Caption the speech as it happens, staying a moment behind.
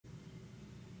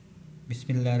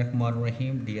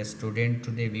Bismillahirrahmanirrahim. Dear student,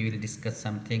 today we will discuss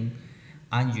something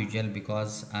unusual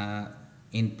because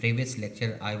in previous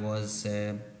lecture I was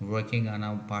working on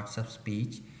our parts of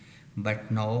speech,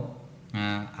 but now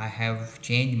I have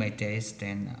changed my taste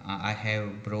and I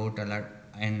have brought a lot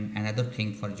and another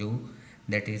thing for you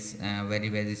that is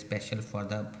very special for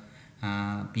the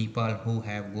people who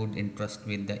have good interest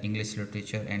with the English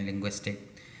literature and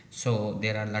linguistic. So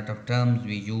there are a lot of terms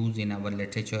we use in our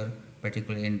literature,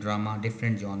 particularly in drama,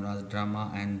 different genres,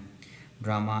 drama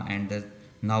and the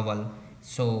novel.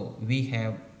 So we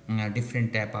have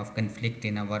different type of conflict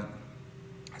in our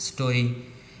story.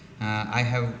 I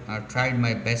have tried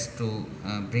my best to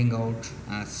bring out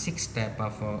six type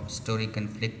of story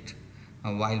conflict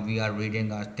while we are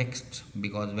reading a text,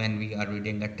 because when we are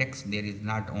reading a text there is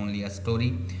not only a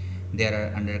story, there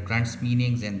are undercurrents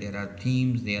meanings and there are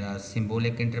themes, there are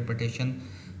symbolic interpretation,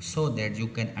 so that you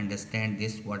can understand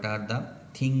this what are the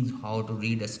things, how to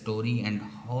read a story and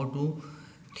how to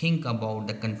think about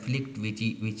the conflict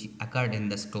which occurred in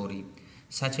the story.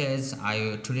 Such as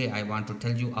today I want to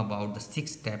tell you about the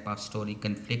six type of story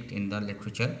conflict in the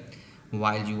literature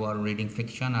while you are reading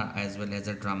fiction or as well as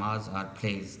the dramas or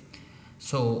plays.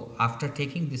 So after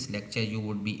taking this lecture you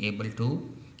would be able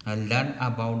to learn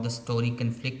about the story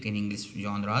conflict in English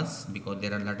genres, because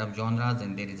there are a lot of genres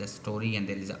and there is a story and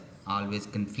there is always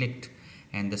conflict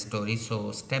and the story.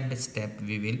 So step by step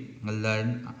we will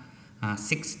learn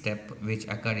six steps which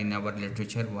occur in our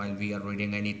literature while we are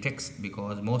reading any text,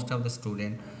 because most of the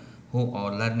students who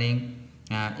are learning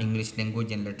English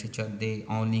language and literature, they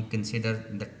only consider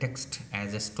the text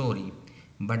as a story,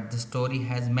 but the story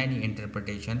has many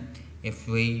interpretation. If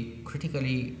we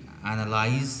critically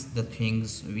analyze the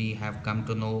things, we have come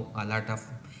to know a lot of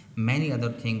many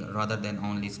other things rather than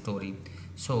only story.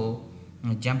 So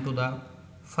jump to the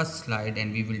first slide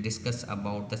and we will discuss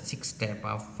about the six type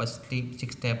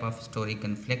of story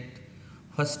conflict.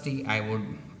 Firstly, I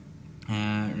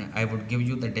would give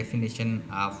you the definition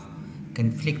of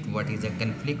conflict. What is a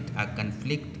conflict? A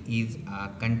conflict is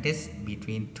a contest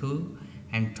between two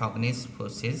antagonist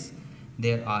forces.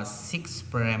 There are six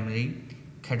primary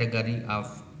category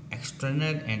of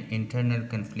external and internal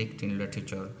conflict in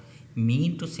literature.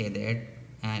 Mean to say that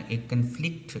एक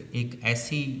conflict एक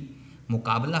ऐसी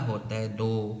मुकाबला होता है दो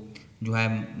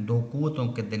कुव्वतों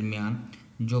के दरमियान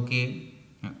जो कि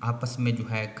आपस में जो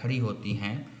है खड़ी होती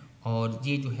हैं, और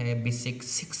ये जो है बेसिक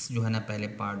सिक्स जो है ना पहले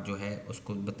पार्ट जो है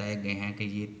उसको बताए गए हैं कि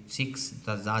ये सिक्स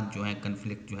तजाद जो है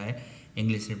कन्फ्लिक्ट जो है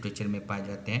इंग्लिश लिटरेचर में पाए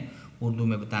जाते हैं. उर्दू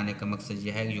में बताने का मकसद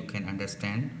यह है you can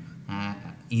understand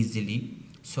easily.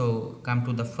 So come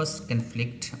to the first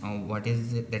conflict. What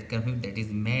is that conflict? That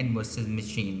is man versus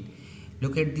machine.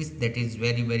 Look at this, that is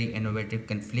very innovative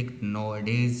conflict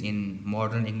nowadays in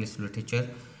modern English literature.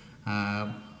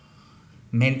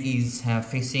 Man is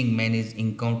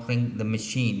encountering the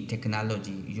machine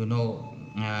technology.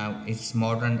 It's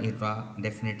modern era,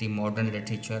 definitely modern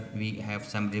literature. We have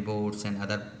some robots and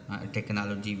other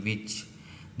technology which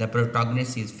the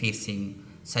protagonist is facing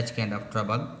such kind of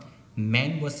trouble.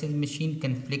 Man versus machine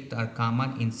conflict are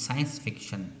common in science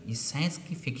fiction. इस science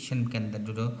की fiction के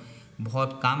अंदर जो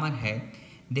बहुत common है.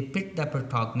 दे पिट the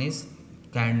protagonist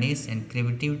kindness and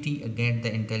creativity against the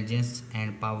intelligence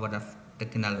and power of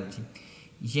technology.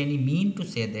 यानी mean to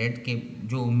say that कि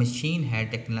जो मशीन है,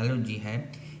 टेक्नोलॉजी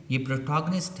है, ये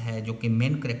प्रोटैगनिस्ट है जो कि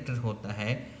मेन करेक्टर होता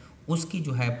है, उसकी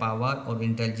जो है पावर और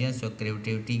इंटेलिजेंस और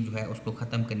क्रिएटिविटी जो है उसको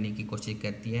ख़त्म करने की कोशिश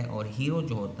करती है, और हीरो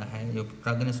जो होता है, जो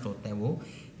प्रोटैगनिस्ट होता है, वो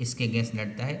इसके अगेंस्ट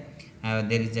लड़ता है.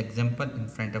 There is example in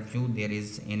front of you. There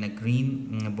is in a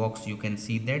green box you can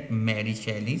see that Mary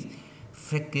Shelley's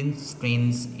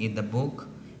Frankenstein's in the book,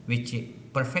 which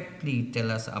perfectly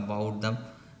tell us about the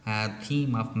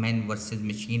theme of man versus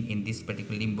machine. In this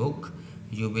particular book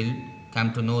you will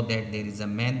come to know that there is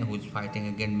a man who is fighting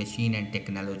against machine and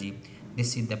technology.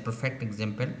 This is the perfect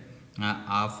example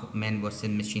of man versus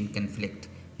machine conflict.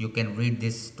 You can read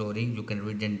this story, you can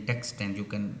read in text and you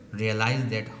can realize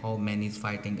that how man is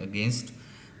fighting against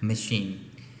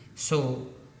machine. So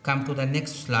come to the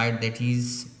next slide, that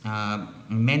is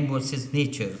man versus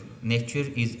nature. Nature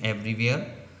is everywhere,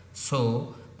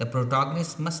 so the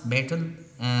protagonist must battle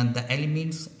the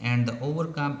elements and the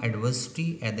overcome adversity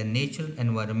as the natural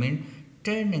environment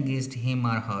turn against him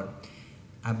or her.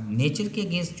 अब nature के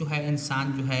against जो है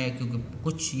इंसान जो है, क्योंकि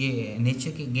कुछ ये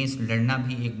नेचर के अगेंस्ट लड़ना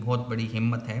भी एक बहुत बड़ी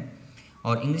हिम्मत है,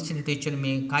 और इंग्लिश लिटरेचर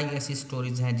में कई ऐसी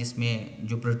स्टोरीज हैं जिसमें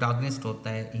जो प्रोटैगनिस्ट होता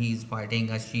है ही इज़ फाइटिंग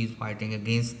और she is fighting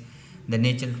against the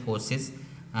nature forces.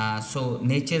 So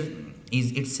nature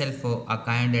is itself a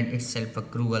kind and itself a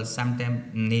cruel. Sometimes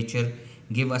nature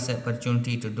give us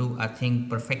opportunity to do a thing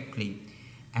perfectly,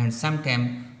 and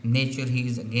sometimes nature he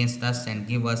is against us and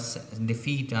give us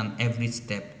defeat on every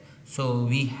step. So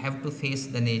we have to face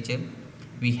the nature,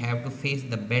 we have to face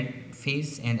the bad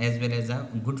face and as well as a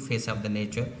good face of the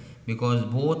nature, because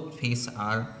both face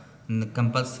are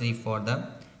compulsory for the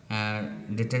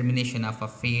determination of a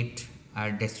fate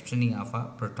or destiny of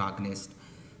a protagonist.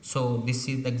 So this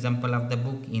is the example of the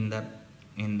book in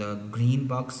the green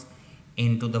box.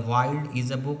 Into the Wild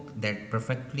is a book that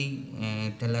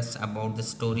perfectly tell us about the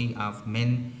story of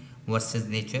men versus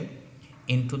nature.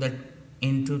 Into the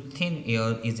Into Thin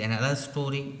Air is another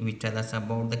story which tells us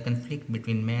about the conflict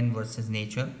between man versus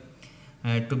nature.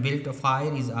 To Build a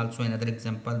Fire is also another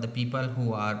example. The people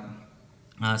who are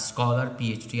scholar,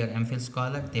 PhD or MPhil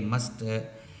scholar, they must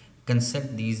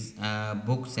consult these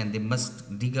books and they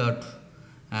must dig out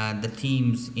the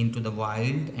themes into the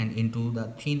wild and into the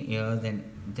thin air, and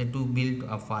they do build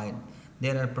a fire.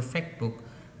 There are perfect book,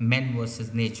 men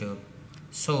versus nature.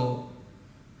 So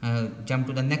jump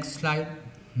to the next slide.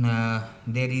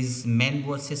 There is men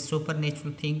versus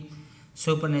supernatural thing.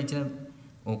 Supernatural,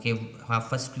 okay,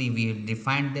 firstly we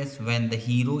define this. When the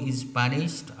hero is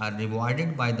punished or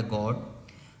rewarded by the god,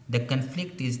 the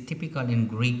conflict is typical in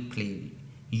Greek play.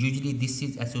 Usually this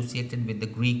is associated with the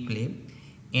Greek play.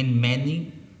 In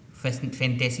many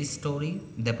fantasy story,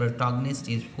 the protagonist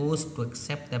is forced to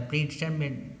accept the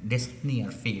predetermined destiny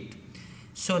or fate.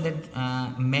 So that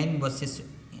man versus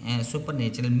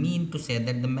supernatural mean to say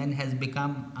that the man has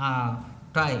become a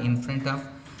tie in front of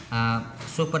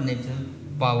supernatural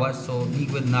power, so he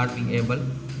will not be able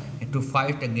to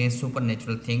fight against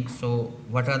supernatural things. So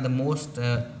what are the most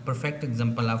perfect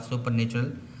example of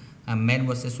supernatural man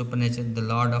versus supernatural? The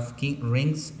Lord of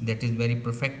Rings, that is very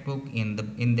perfect book. In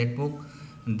that book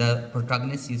the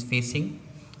protagonist is facing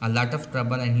a lot of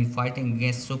trouble and he fighting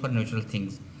against supernatural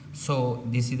things. So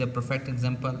this is the perfect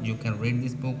example. You can read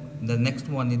this book. The next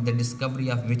one is The Discovery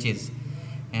of Witches.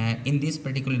 In this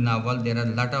particular novel there are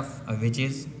a lot of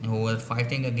witches who are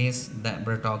fighting against the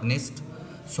protagonist.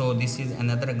 So this is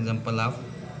another example of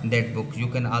that book. You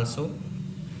can also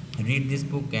read this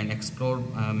book and explore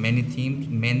many themes,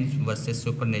 men versus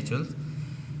supernatural.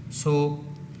 So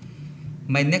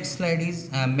my next slide is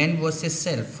men versus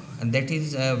self, and that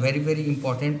is very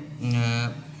important.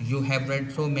 You have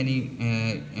read so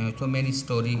many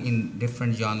story in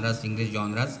different genres, English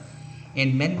genres.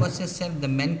 In Men versus Self, the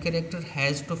main character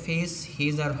has to face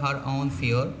his or her own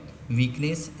fear,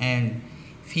 weakness, and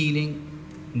feeling.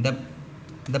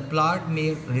 The plot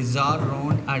may resolve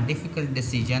around a difficult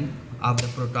decision of the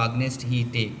protagonist he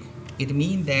take. It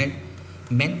means that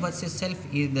Man vs.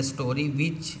 Self is the story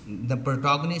which the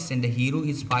protagonist and the hero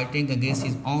is fighting against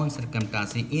his own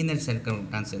circumstances, inner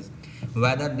circumstances.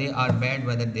 Whether they are bad,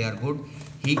 whether they are good,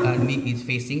 he or me is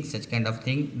facing such kind of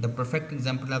thing. The perfect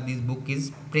example of this book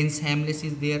is Prince Hamlet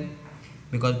is there,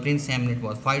 because Prince Hamlet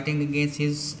was fighting against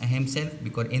himself,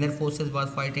 because inner forces was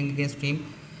fighting against him.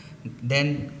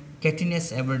 Then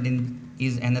Katniss Everdeen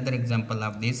is another example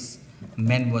of this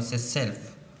man versus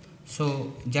self.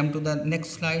 So jump to the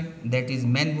next slide, that is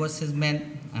men versus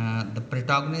men. The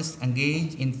protagonist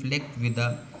engage in conflict with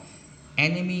the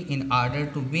enemy in order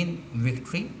to win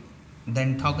victory. The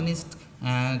antagonist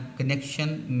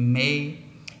connection may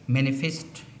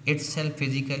manifest itself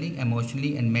physically,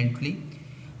 emotionally and mentally,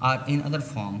 or in other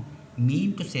form.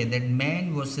 Mean to say that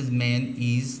man versus man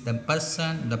is the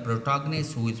person, the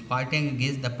protagonist who is fighting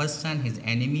against the person, his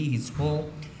enemy, his foe,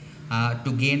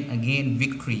 to gain again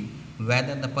victory.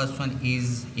 Whether the person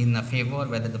is in a favor,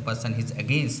 whether the person is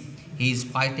against, he is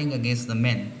fighting against the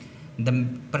man. The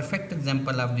perfect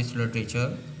example of this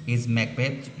literature is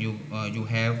Macbeth. You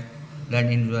have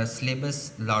learned in your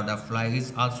syllabus. Lord of Flies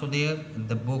is also there.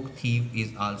 The book Thief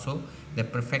is also the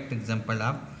perfect example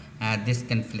of this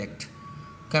conflict.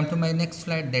 Come to my next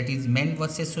slide, that is men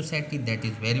versus society. That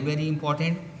is very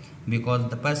important, because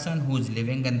the person who is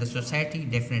living in the society,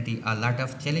 definitely a lot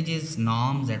of challenges,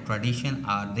 norms and tradition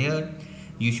are there.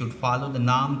 You should follow the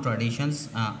norm traditions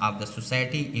of the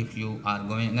society. If you are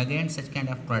going against such kind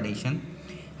of tradition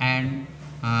and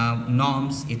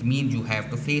norms, it means you have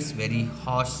to face very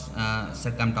harsh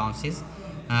circumstances.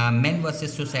 Men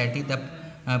versus society, the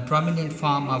prominent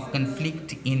form of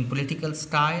conflict in political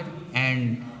style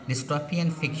and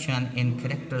dystopian fiction in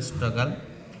character struggle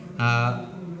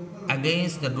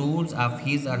against the rules of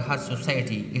his or her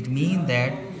society. It means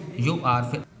that you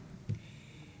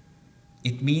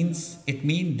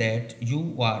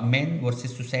are men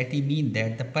versus society mean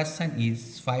that the person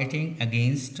is fighting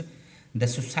against the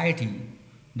society,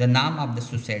 the norm of the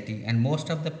society. And most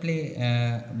of the play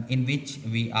in which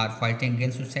we are fighting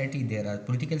against society, there are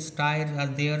political styles are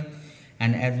there,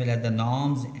 and as well as the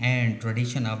norms and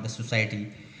tradition of the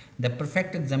society. The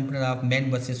perfect example of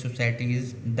man versus society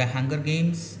is The Hunger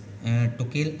Games, To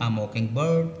Kill a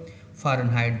Mockingbird,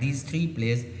 Fahrenheit. These three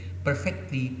plays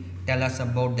perfectly tell us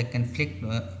about the conflict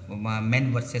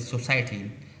men versus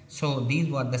society. So these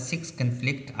were the six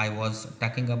conflict I was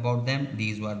talking about them.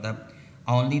 These were the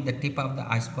only the tip of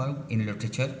the iceberg in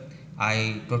literature.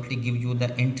 I totally give you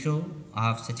the intro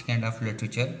of such kind of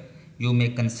literature. You may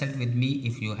consult with me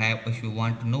if you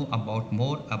want to know about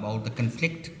more about the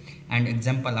conflict and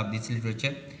example of this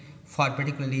literature. For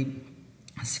particularly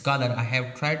scholar, I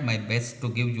have tried my best to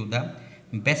give you the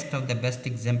best of the best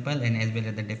example and as well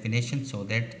as the definition, so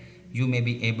that you may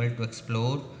be able to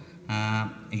explore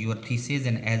your thesis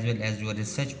and as well as your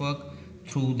research work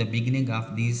through the beginning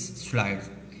of these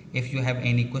slides. If you have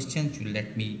any questions, you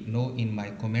let me know in my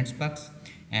comments box,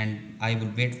 and I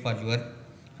will wait for your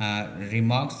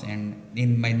remarks. And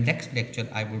in my next lecture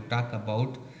I will talk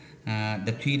about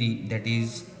the theory that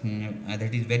is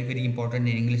very very important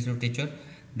in English literature,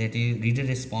 that is reader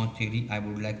response theory. I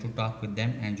would like to talk with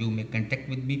them, and you may contact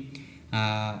with me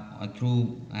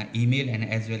through email and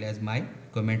as well as my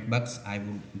comment box. I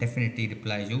will definitely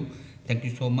reply you. Thank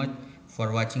you so much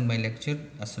for watching my lecture.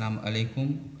 Assalamu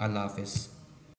alaikum. Allah Hafiz.